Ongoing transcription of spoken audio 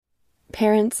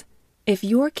Parents, if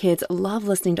your kids love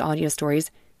listening to audio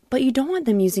stories, but you don't want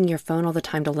them using your phone all the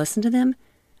time to listen to them,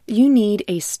 you need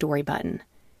a Story Button.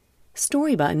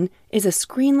 Story Button is a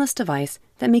screenless device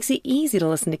that makes it easy to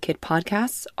listen to kid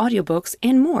podcasts, audiobooks,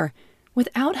 and more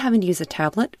without having to use a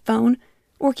tablet, phone,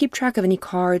 or keep track of any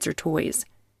cards or toys.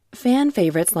 Fan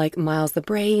favorites like Miles the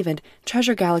Brave and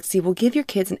Treasure Galaxy will give your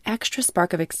kids an extra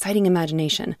spark of exciting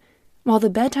imagination, while the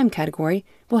bedtime category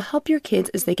will help your kids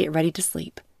as they get ready to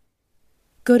sleep.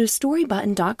 Go to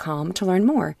storybutton.com to learn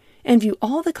more and view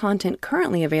all the content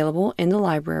currently available in the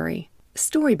library.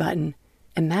 Story Button.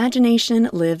 Imagination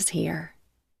lives here.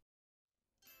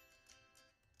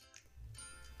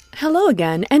 Hello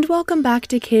again, and welcome back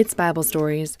to Kids Bible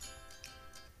Stories.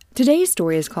 Today's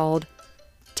story is called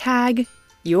Tag,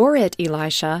 You're It,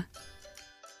 Elisha.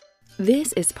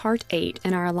 This is part 8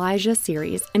 in our Elijah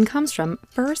series and comes from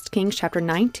 1 Kings chapter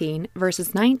 19,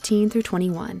 verses 19 through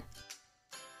 21.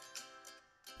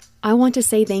 I want to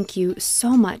say thank you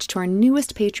so much to our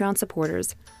newest Patreon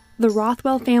supporters, the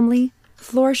Rothwell family,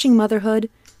 Flourishing Motherhood,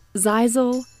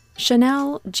 Zeisel,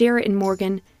 Chanel, Jarrett and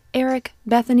Morgan, Eric,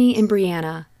 Bethany, and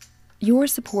Brianna. Your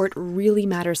support really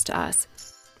matters to us.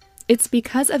 It's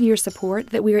because of your support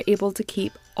that we are able to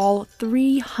keep all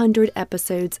 300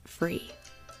 episodes free.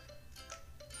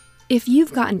 If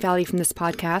you've gotten value from this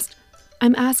podcast,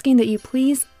 I'm asking that you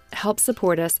please help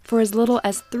support us for as little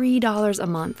as $3 a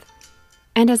month.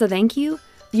 And as a thank you,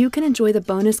 you can enjoy the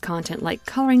bonus content like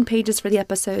coloring pages for the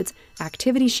episodes,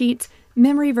 activity sheets,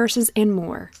 memory verses, and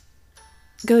more.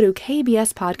 Go to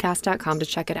kbspodcast.com to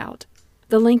check it out.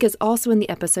 The link is also in the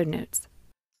episode notes.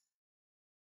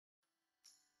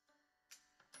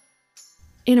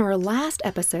 In our last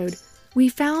episode, we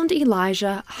found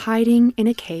Elijah hiding in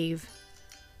a cave.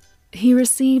 He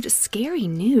received scary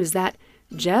news that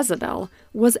Jezebel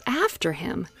was after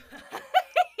him.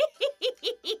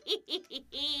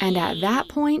 And at that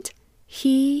point,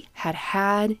 he had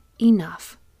had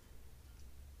enough.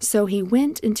 So he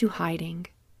went into hiding.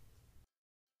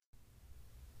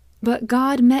 But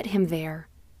God met him there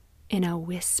in a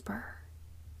whisper.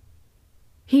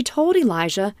 He told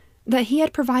Elijah that he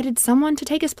had provided someone to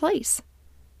take his place.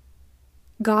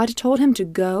 God told him to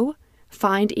go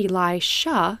find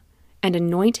Elisha and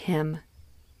anoint him.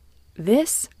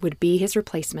 This would be his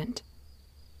replacement.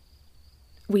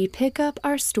 We pick up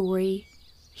our story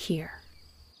here.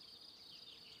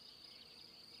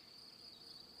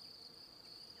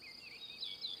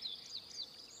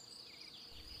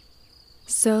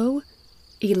 So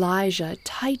Elijah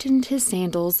tightened his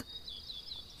sandals,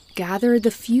 gathered the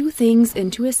few things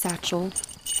into his satchel,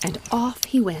 and off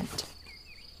he went.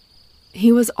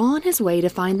 He was on his way to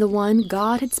find the one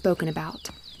God had spoken about,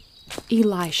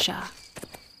 Elisha.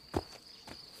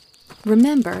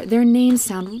 Remember, their names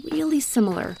sound really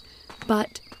similar,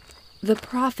 but the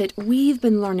prophet we've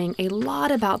been learning a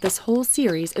lot about this whole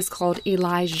series is called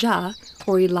Elijah,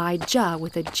 or Elijah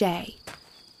with a J.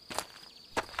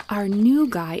 Our new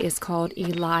guy is called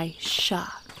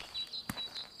Elisha.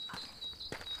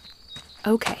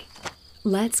 Okay,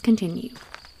 let's continue.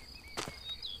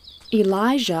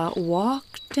 Elijah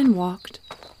walked and walked,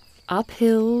 up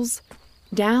hills,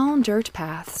 down dirt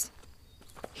paths.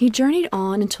 He journeyed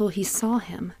on until he saw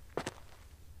him.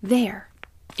 There,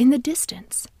 in the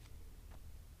distance.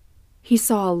 He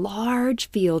saw a large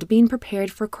field being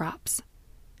prepared for crops.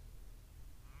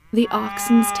 The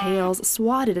oxen's tails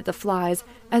swatted at the flies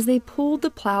as they pulled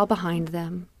the plow behind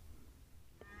them.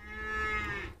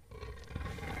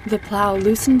 The plow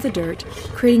loosened the dirt,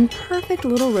 creating perfect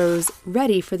little rows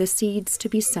ready for the seeds to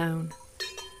be sown.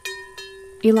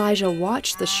 Elijah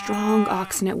watched the strong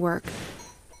oxen at work,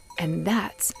 and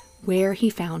that's where he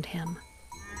found him.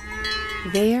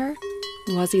 There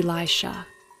was Elisha.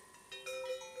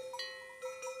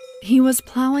 He was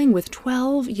plowing with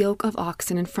 12 yoke of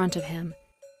oxen in front of him.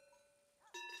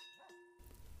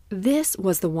 This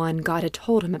was the one God had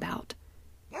told him about.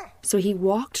 So he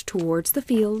walked towards the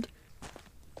field,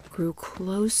 grew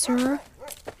closer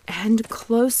and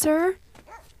closer,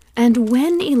 and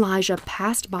when Elijah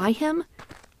passed by him,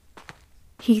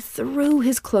 he threw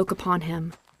his cloak upon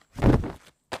him.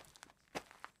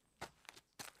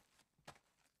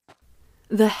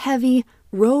 The heavy,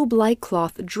 robe-like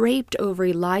cloth draped over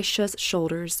Elisha's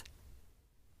shoulders.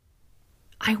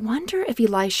 I wonder if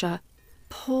Elisha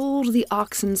pulled the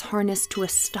oxen's harness to a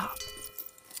stop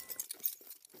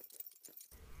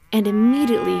and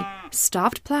immediately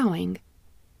stopped plowing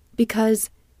because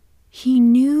he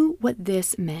knew what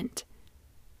this meant,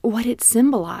 what it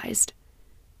symbolized.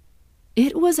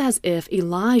 It was as if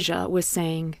Elijah was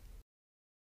saying,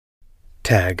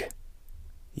 Tag,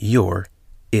 you're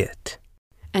it.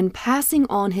 and passing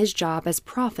on his job as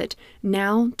prophet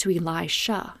now to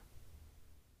Elisha.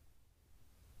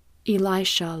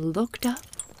 Elisha looked up.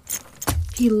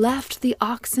 He left the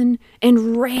oxen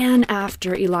and ran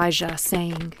after Elijah,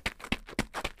 saying,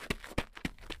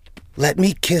 "Let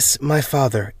me kiss my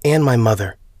father and my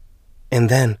mother, and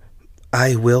then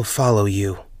I will follow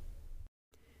you."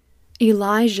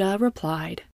 Elijah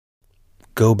replied,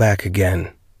 "Go back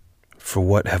again, for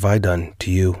what have I done to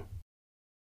you?"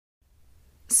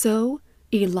 So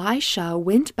Elisha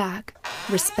went back,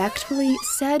 respectfully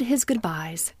said his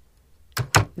goodbyes.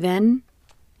 Then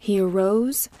he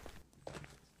arose,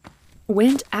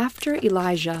 went after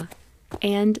Elijah,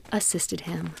 and assisted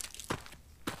him.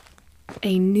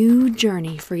 A new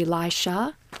journey for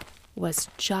Elisha was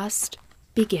just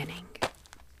beginning.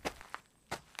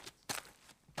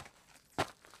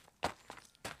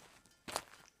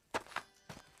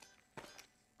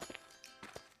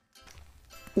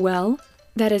 Well,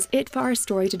 that is it for our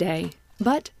story today.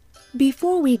 But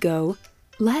before we go,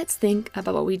 let's think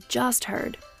about what we just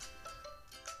heard.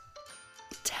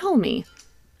 Tell me,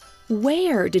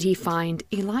 where did he find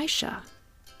Elisha?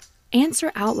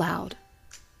 Answer out loud.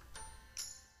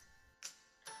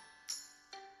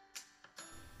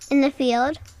 In the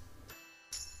field.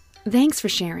 Thanks for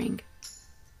sharing.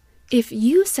 If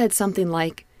you said something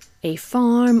like a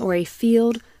farm or a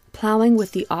field plowing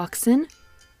with the oxen,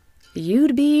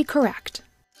 you'd be correct.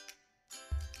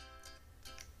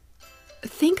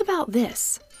 Think about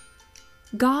this.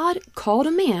 God called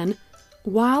a man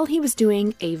while he was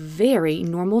doing a very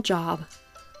normal job.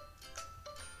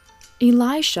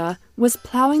 Elisha was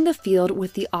plowing the field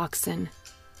with the oxen.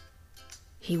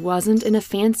 He wasn't in a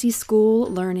fancy school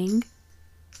learning.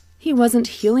 He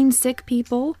wasn't healing sick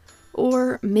people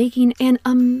or making an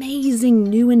amazing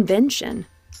new invention.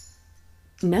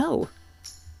 No,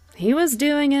 he was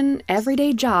doing an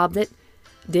everyday job that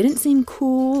didn't seem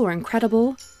cool or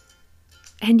incredible.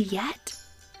 And yet,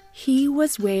 he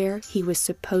was where he was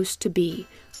supposed to be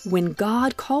when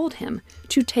God called him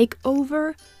to take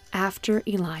over after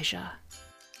Elijah.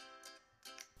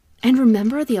 And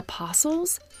remember the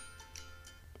apostles?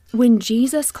 When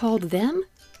Jesus called them,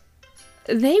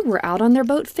 they were out on their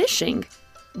boat fishing,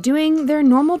 doing their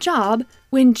normal job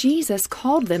when Jesus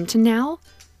called them to now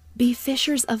be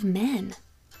fishers of men.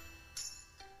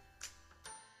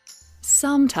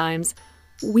 Sometimes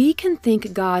we can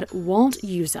think God won't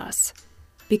use us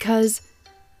because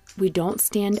we don't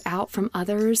stand out from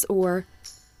others, or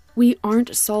we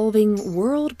aren't solving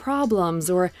world problems,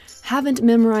 or haven't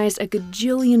memorized a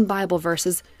gajillion Bible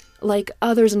verses like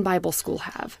others in Bible school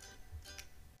have.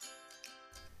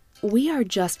 We are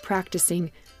just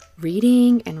practicing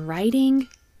reading and writing,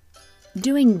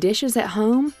 doing dishes at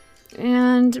home,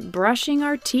 and brushing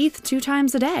our teeth 2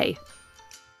 times a day.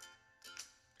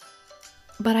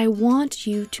 But I want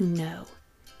you to know,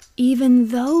 even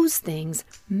those things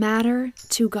matter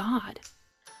to God.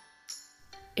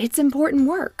 It's important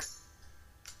work.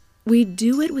 We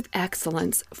do it with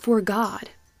excellence for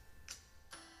God.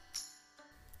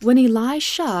 When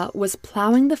Elisha was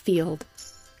plowing the field,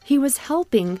 he was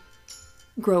helping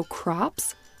grow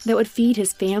crops that would feed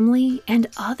his family and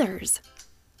others.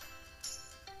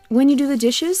 When you do the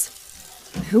dishes,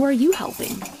 who are you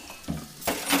helping?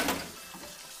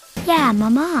 Yeah, my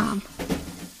mom.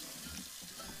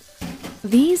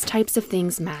 These types of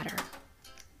things matter.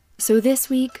 So this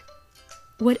week,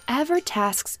 whatever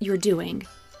tasks you're doing,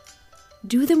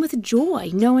 do them with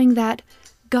joy, knowing that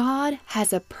God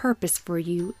has a purpose for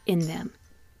you in them.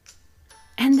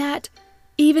 And that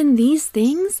even these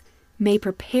things may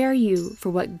prepare you for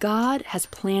what God has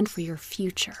planned for your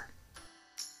future.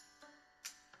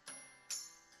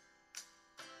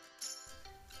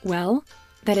 Well,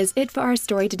 that is it for our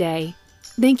story today.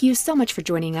 Thank you so much for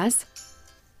joining us.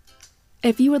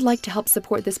 If you would like to help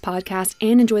support this podcast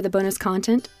and enjoy the bonus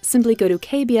content, simply go to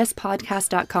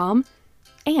kbspodcast.com.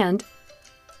 And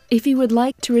if you would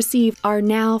like to receive our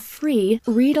now free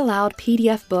Read Aloud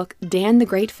PDF book, Dan the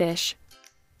Great Fish,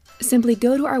 simply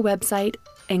go to our website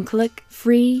and click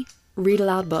Free Read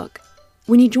Aloud Book.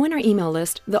 When you join our email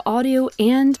list, the audio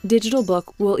and digital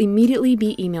book will immediately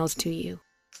be emailed to you.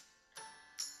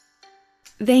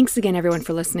 Thanks again, everyone,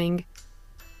 for listening.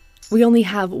 We only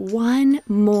have one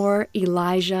more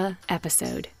Elijah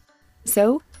episode,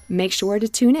 so make sure to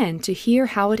tune in to hear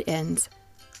how it ends.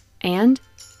 And,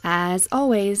 as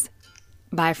always,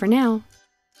 bye for now.